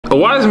A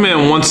wise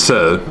man once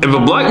said, if a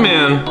black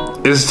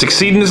man is to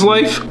succeed in his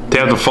life, they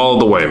have to follow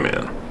the white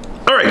man.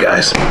 All right,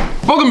 guys,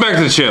 welcome back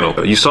to the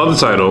channel. You saw the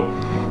title.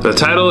 The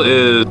title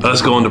is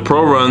us going to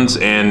pro runs,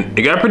 and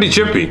it got pretty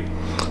chippy.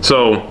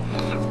 So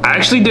I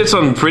actually did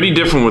something pretty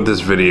different with this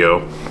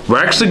video.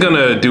 We're actually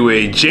gonna do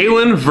a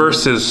Jalen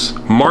versus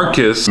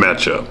Marcus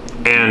matchup.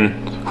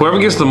 And whoever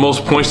gets the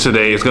most points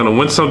today is gonna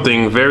win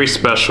something very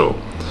special.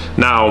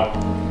 Now,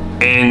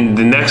 in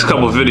the next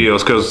couple of videos,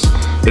 because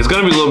it's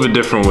gonna be a little bit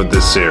different with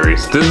this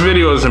series. This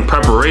video is in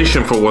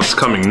preparation for what's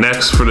coming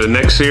next for the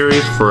next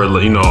series for,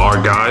 you know,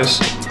 our guys.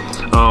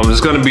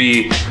 It's gonna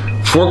be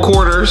 4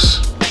 quarters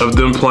of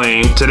them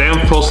playing. Today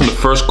I'm posting the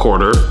first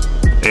quarter,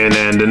 and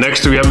then the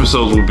next 3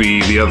 episodes will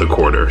be the other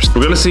quarters.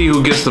 We're gonna see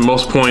who gets the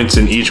most points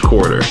in each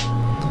quarter.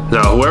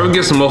 Now, whoever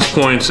gets the most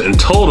points in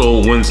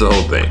total wins the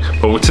whole thing.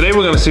 But today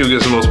we're gonna see who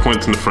gets the most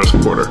points in the first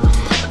quarter.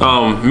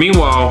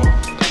 Meanwhile,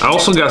 I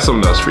also got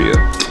something else for you.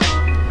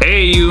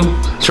 AAU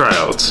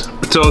tryouts.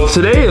 So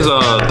today is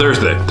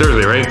Thursday,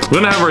 right? We're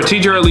gonna have our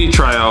TJR Elite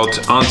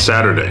tryout on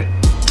Saturday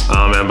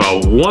at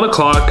about 1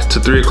 o'clock to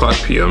 3 o'clock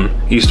p.m.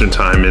 Eastern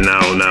time. And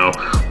now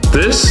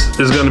this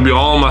is gonna be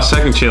all on my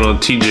second channel,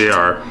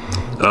 TJR.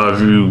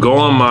 If you go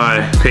on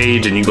my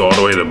page and you go all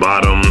the way to the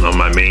bottom of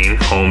my main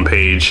home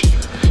page,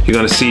 you're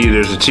gonna see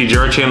there's a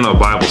TJR channel and a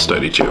Bible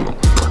study channel.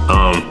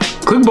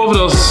 Click both of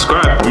those to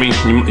subscribe. I mean,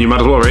 you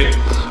might as well, right?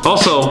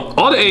 Also,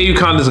 all the AAU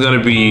content is gonna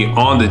be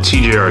on the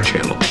TJR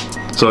channel.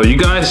 So you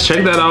guys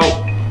check that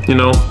out. You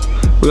know,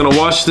 we're gonna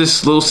watch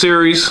this little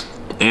series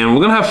and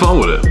we're gonna have fun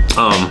with it.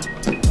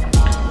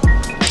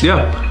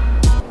 Yeah,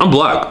 I'm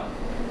black.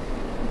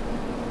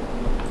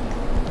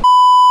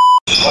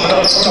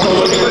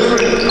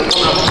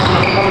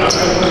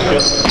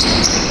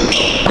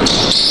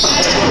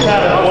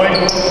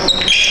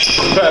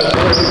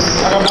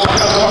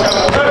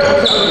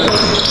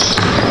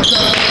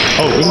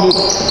 Oh, we move.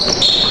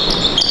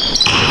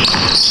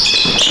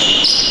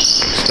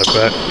 Step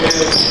back.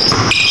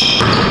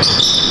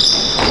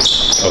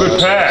 Oh, good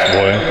pass,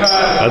 boy. I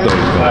thought he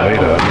was gonna lay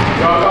that.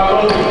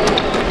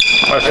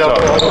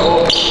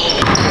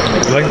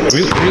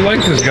 We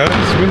like this, guys.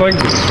 We like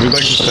this. We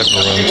like this type of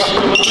runs.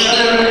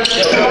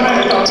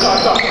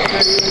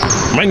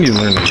 Might need to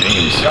learn the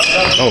games.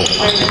 Oh.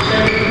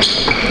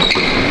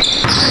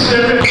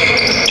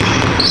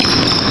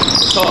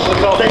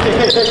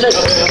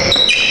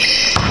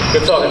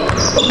 Good talk.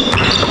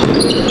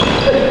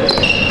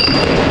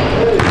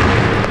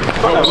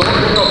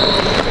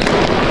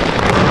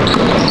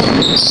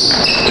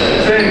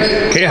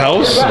 Okay,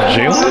 house,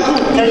 Jalen.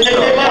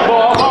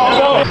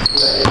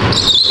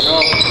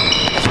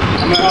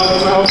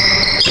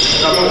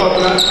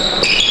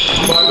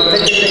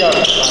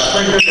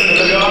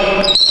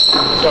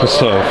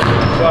 What's up?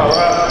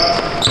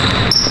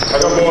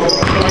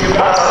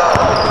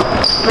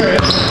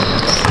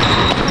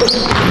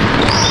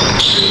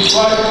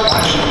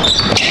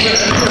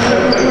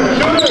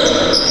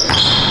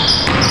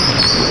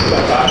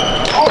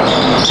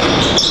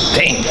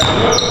 Dang.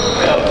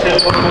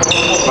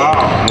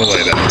 Wow. Look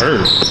like that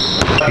hurt.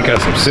 He got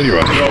some City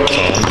Rock shorts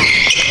on.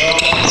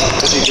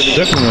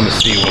 Definitely want to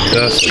see what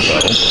that's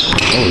about.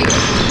 Oh, yeah.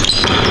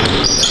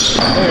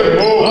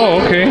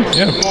 Oh, okay.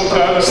 Yeah.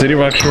 City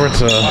Rock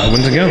shorts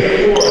wins again.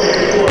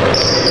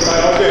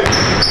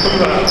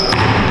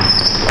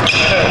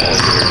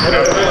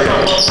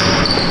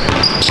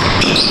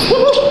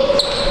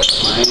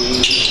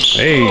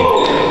 Hey.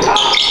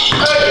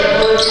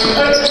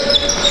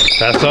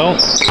 Pass out.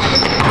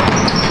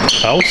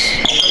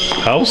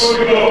 House.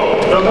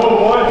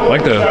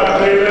 Like that.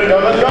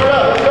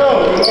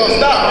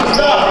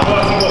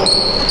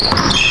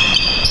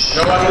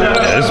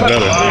 Yeah, this is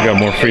better. We got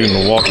more freedom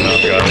to walk now,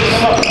 guys.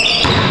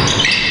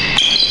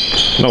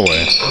 No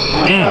way.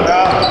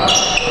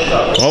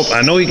 Well,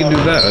 I know he can do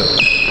that.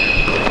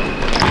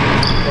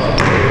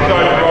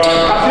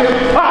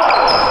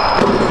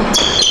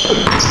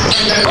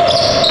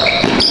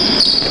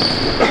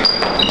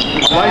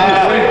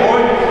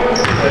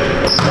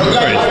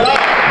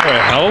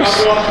 Alright, house.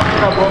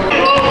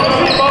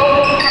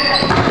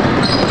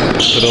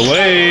 To the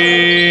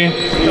lane.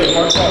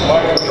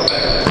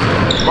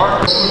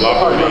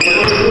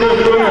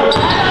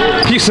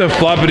 He said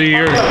floppity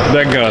here.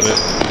 That got it.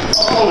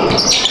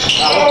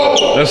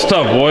 That's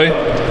tough, boy.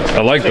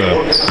 I like that.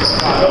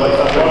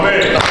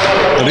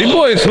 Well, these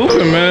boys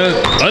hooping, man.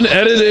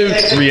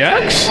 Unedited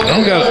reacts. I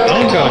don't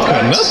gotta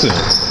cut nothing.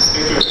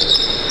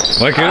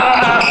 Like it.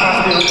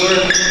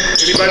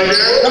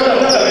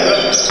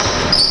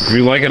 If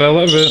you like it, I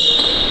love it.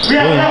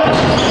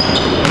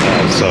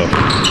 What's up?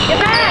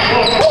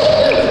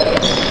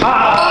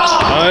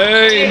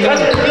 Hey.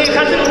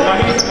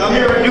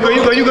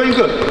 You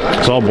go.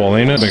 It's all ball,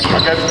 ain't it? Make sure.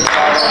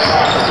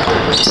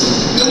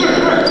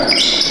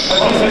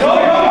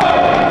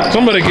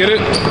 Somebody get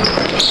it.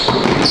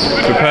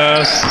 Good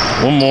pass.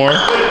 One more.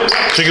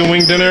 Chicken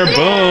wing dinner.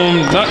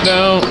 Boom. Knock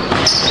down.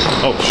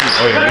 Oh, shoot.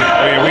 Oh,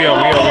 yeah. We out.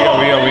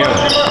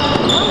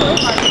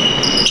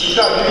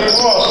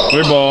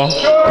 Clear ball.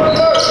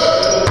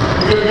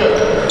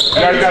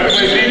 You gotta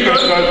play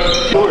defense, son.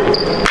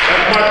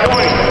 That's my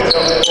point.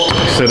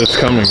 He said it's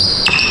coming.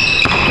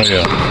 Oh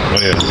yeah. Oh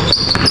yeah.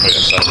 Oh yeah,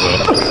 size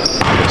up.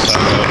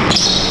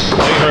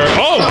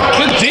 Oh,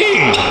 good D!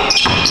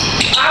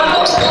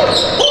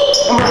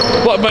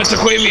 What by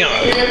Taquavion?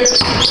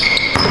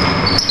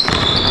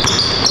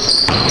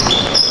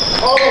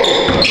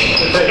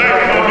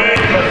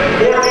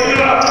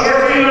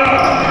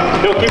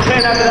 Yo, keep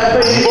playing after that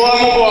play. Move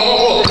on.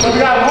 We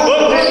got to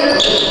move.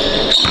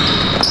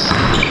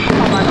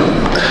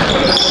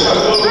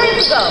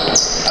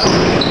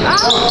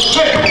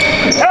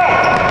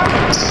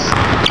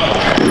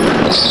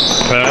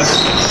 Pass.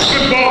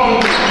 Good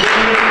ball.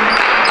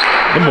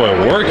 That boy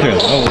working. I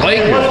like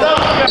it.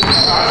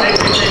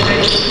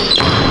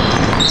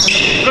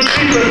 Good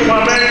defense, my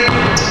man.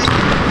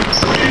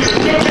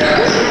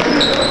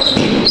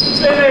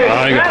 I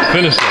got to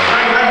finish that.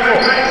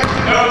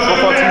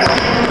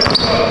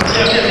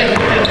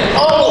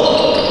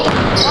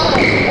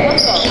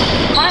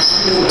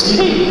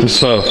 It's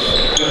tough.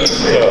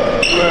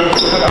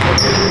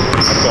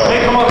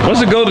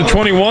 What's it go to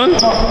 21?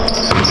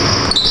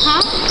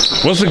 Huh?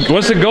 What's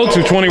it go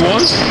to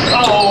 21?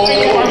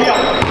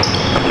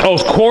 Oh,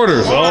 it's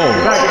quarters. Oh.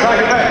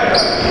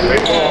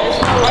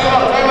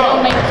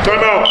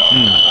 Time out.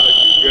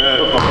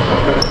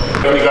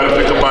 You gotta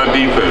pick up on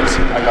defense.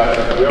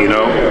 You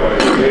know?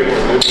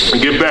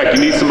 And get back.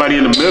 You need somebody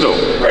in the middle.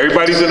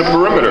 Everybody's in the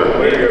perimeter.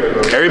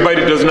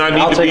 Everybody does not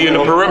need to be in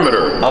the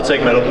perimeter. I'll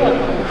take middle.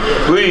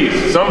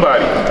 Please,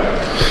 somebody. I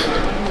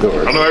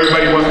know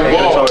everybody wants the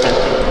ball.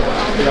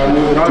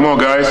 Come on,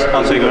 guys.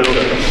 I'll take middle.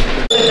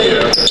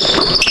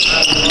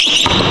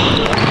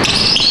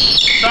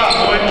 Stop,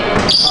 boy.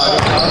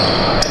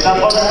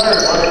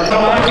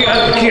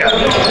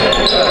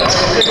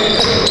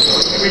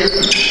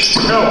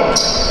 No.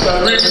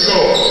 3 to go.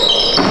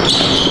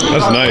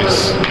 That's nice.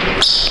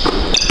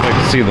 I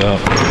can see that.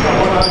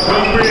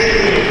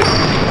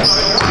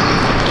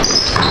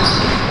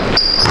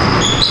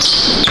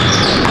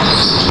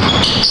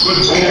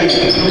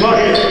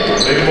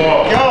 Big ball.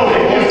 Go.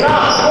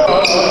 Stop.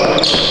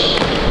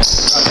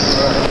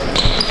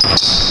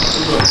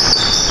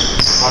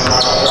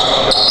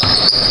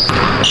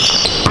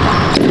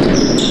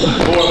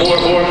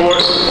 Boy.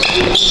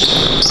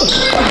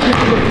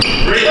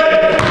 Great.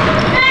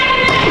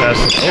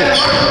 That's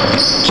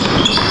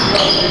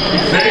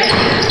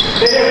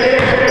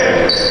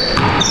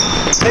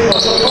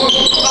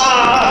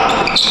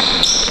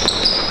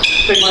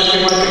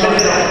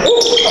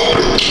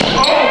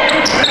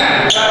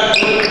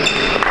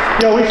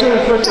Yo, we should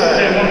have switched that.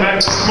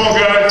 Come on,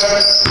 guys.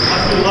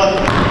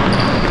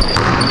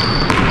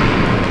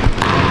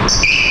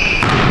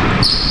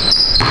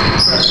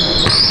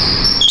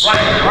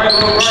 Right.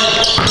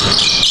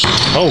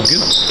 oh,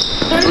 good.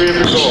 3 to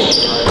go.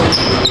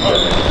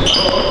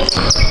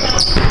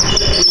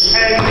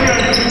 Hey, you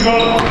can go.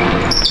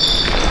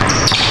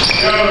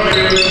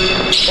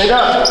 Stand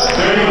up.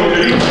 There you go,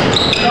 baby.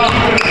 Come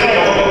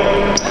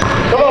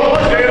on,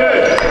 push Stay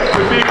there.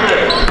 Good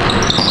defense.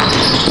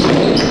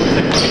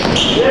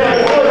 Yeah,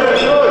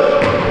 good.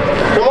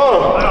 Come on.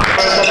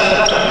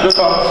 Good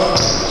call.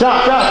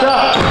 Shot.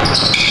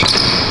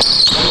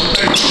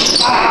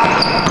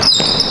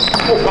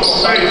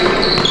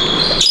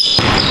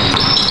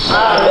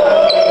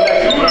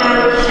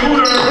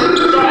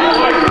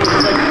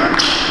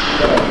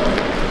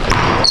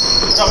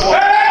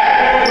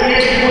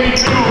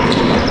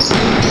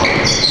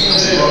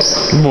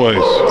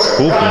 Boys,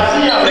 hooping.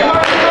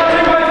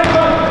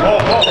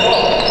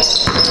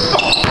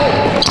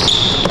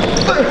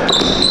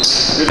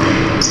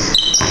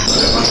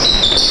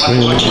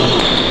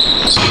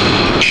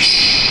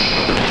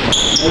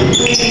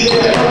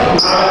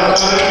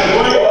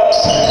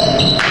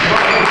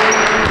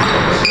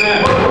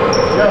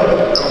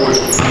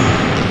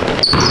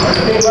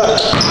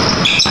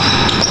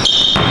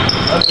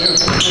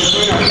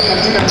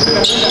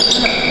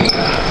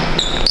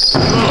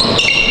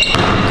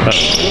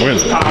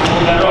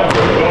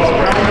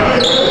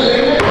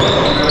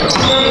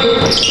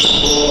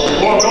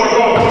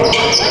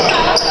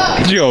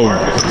 Yo,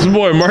 this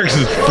boy Marcus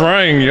is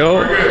frying,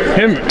 yo.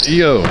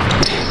 Yo.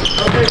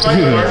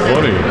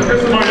 Funny.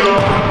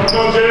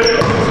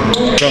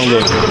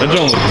 That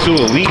don't look too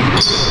elite.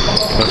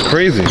 That's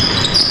crazy.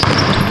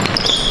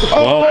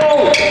 Well,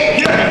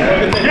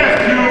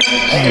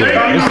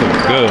 this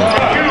looks good.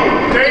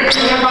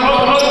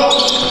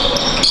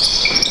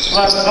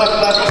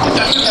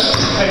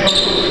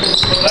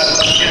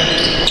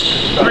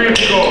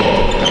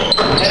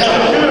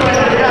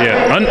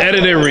 Yeah,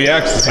 unedited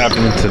reacts is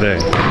happening today.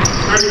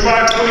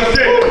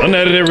 35-26.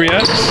 Unedited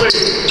reacts?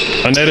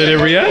 Unedited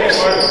reacts?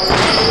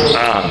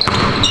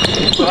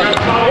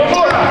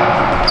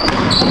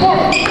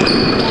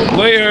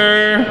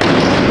 Later.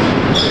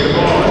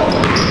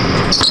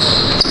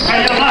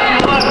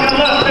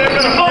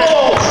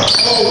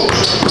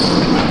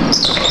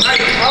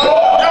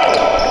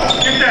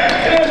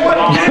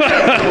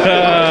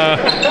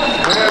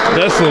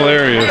 That's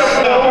hilarious.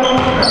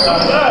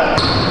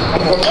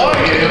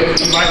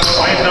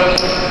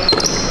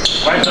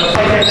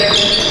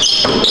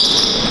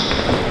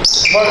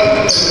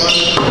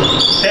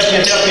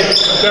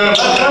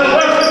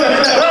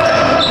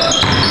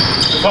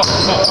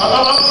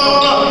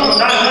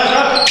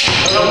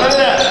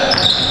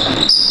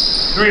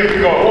 Three have to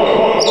go.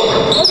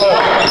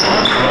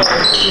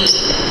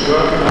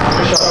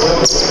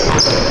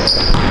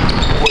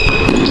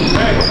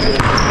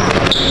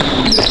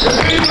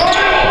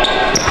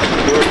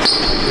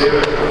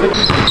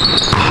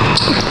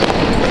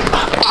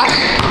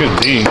 Good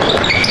D.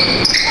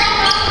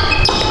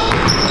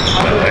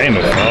 That ain't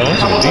no foul.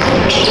 That's good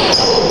defense.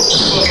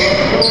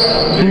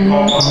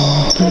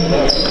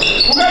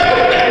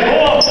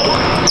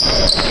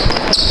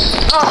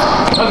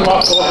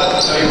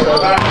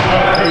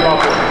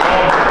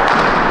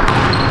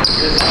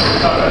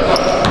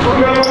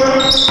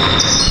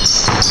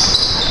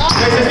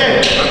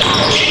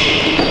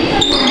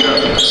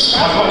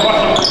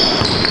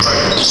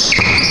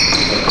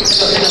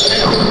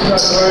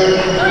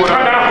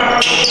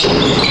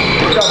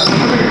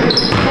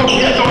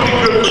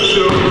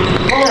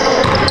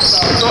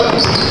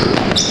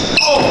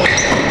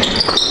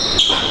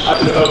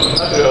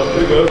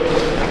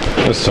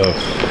 That's tough.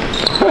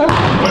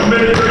 1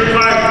 minute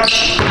 35.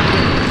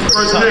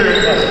 First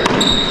period.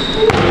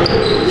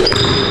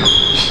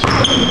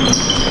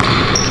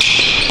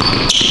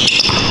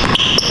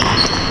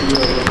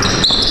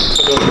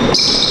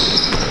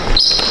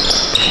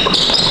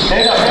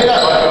 Hand up.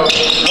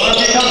 Don't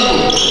get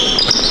comfortable.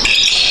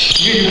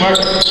 You, Mark.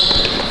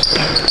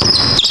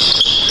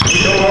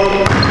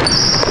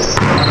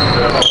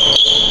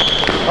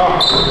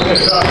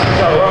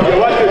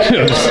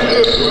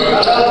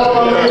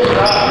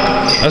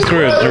 I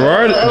swear,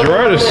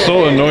 Gerard is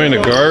so annoying to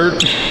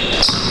guard.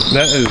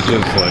 That is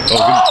just like, oh,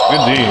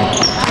 good D.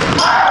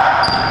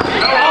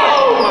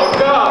 Oh my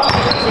God!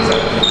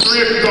 3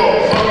 have to go.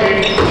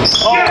 Okay.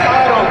 Oh, I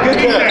don't get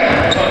that.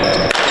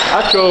 I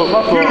chose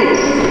my fault.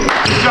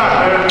 Good shot,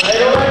 man.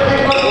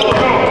 Go.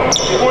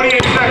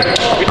 48 seconds.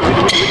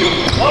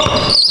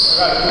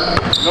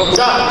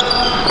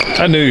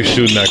 I knew he was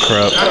shooting that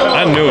crap.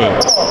 I knew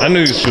it. I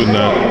knew he was shooting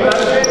that.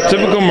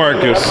 Typical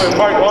Marcus.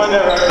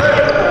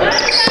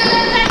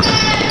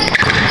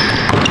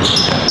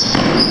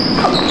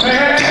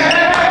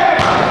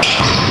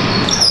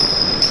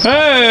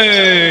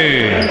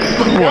 Hey!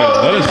 What?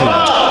 That is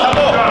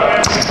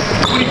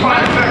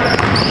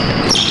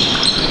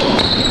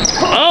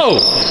Oh!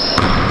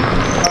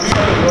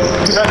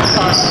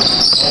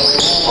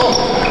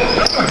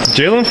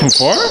 Jalen from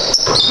far?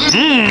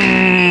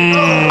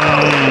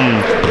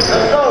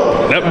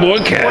 That boy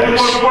catch.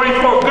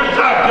 44. Good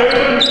shot,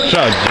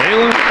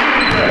 Jalen.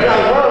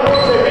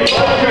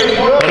 Shot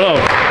Jalen? Hold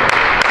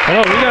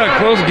up. We got a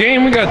close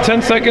game. We got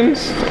 10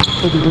 seconds.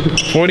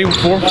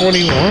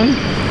 44-41.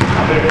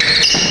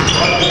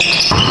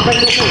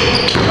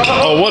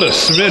 Oh, what a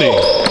smitty.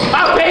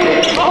 I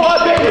baited. Oh, I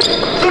baited.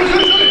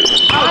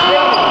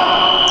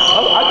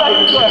 I thought he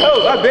was going to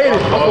help. I baited.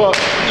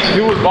 He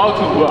was about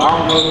to, but I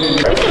don't know if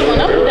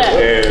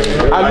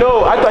he I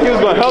know. I thought he was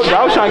going to help.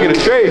 I was trying to get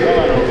it straight.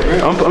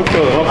 I'm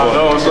feeling.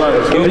 I'm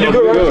sorry. You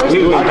good,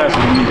 right?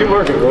 Keep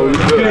working, bro. You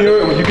getting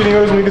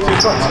yours when you get to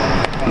your shots.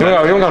 You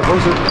don't gotta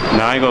post it.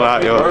 Nah, I ain't gonna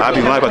lie, yo. I'd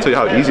be lying if I tell you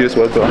how easy this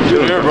was, though.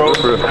 Yeah, bro.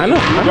 I know.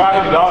 You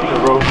gotta get down there,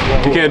 bro.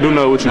 You can't do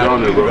nothing with you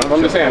down there, bro. I'm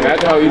just saying,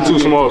 imagine how you're too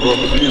small, bro.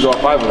 You use all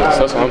 5 of us.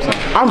 That's what I'm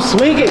saying. I'm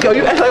swinging. Yo,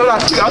 you act like when I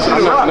shoot. I'll shoot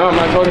a shot. No, I'm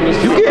not talking to you.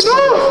 You getting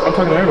off? I'm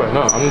talking to everybody.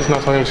 No, I'm just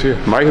not talking to you.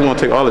 Mike is gonna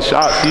take all the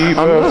shots.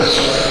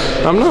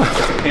 I'm not.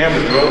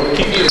 Cameras, bro.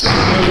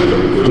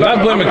 Not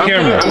blaming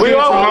camera. We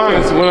all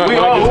hooping.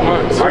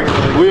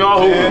 We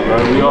all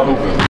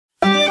hooping.